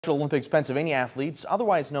Special Olympics Pennsylvania athletes,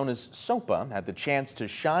 otherwise known as SOPA, had the chance to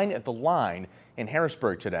shine at the line in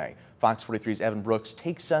Harrisburg today. Fox 43's Evan Brooks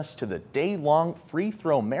takes us to the day-long free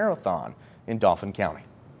throw marathon in Dauphin County.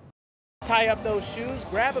 Tie up those shoes,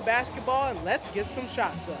 grab a basketball, and let's get some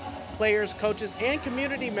shots up. Players, coaches, and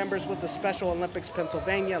community members with the Special Olympics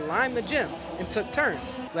Pennsylvania lined the gym and took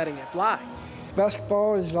turns letting it fly.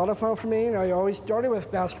 Basketball is a lot of fun for me, and I always started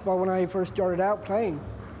with basketball when I first started out playing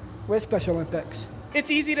with Special Olympics. It's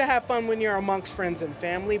easy to have fun when you're amongst friends and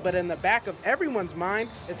family, but in the back of everyone's mind,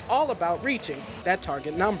 it's all about reaching that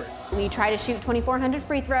target number. We try to shoot 2,400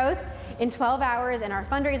 free throws in 12 hours, and our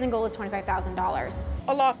fundraising goal is $25,000.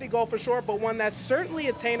 A lofty goal for sure, but one that's certainly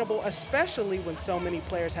attainable, especially when so many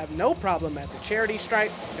players have no problem at the charity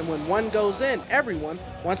stripe, and when one goes in, everyone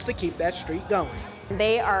wants to keep that streak going.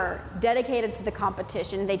 They are dedicated to the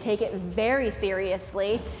competition. They take it very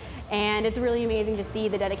seriously. And it's really amazing to see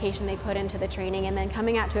the dedication they put into the training and then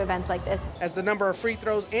coming out to events like this. As the number of free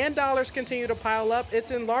throws and dollars continue to pile up,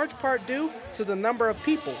 it's in large part due to the number of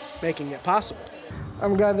people making it possible.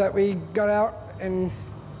 I'm glad that we got out and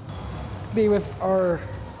be with our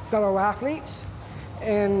fellow athletes,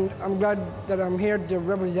 and I'm glad that I'm here to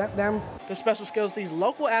represent them. The special skills these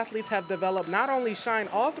local athletes have developed not only shine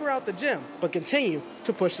all throughout the gym, but continue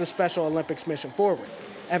to push the Special Olympics mission forward.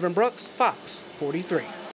 Evan Brooks, Fox 43.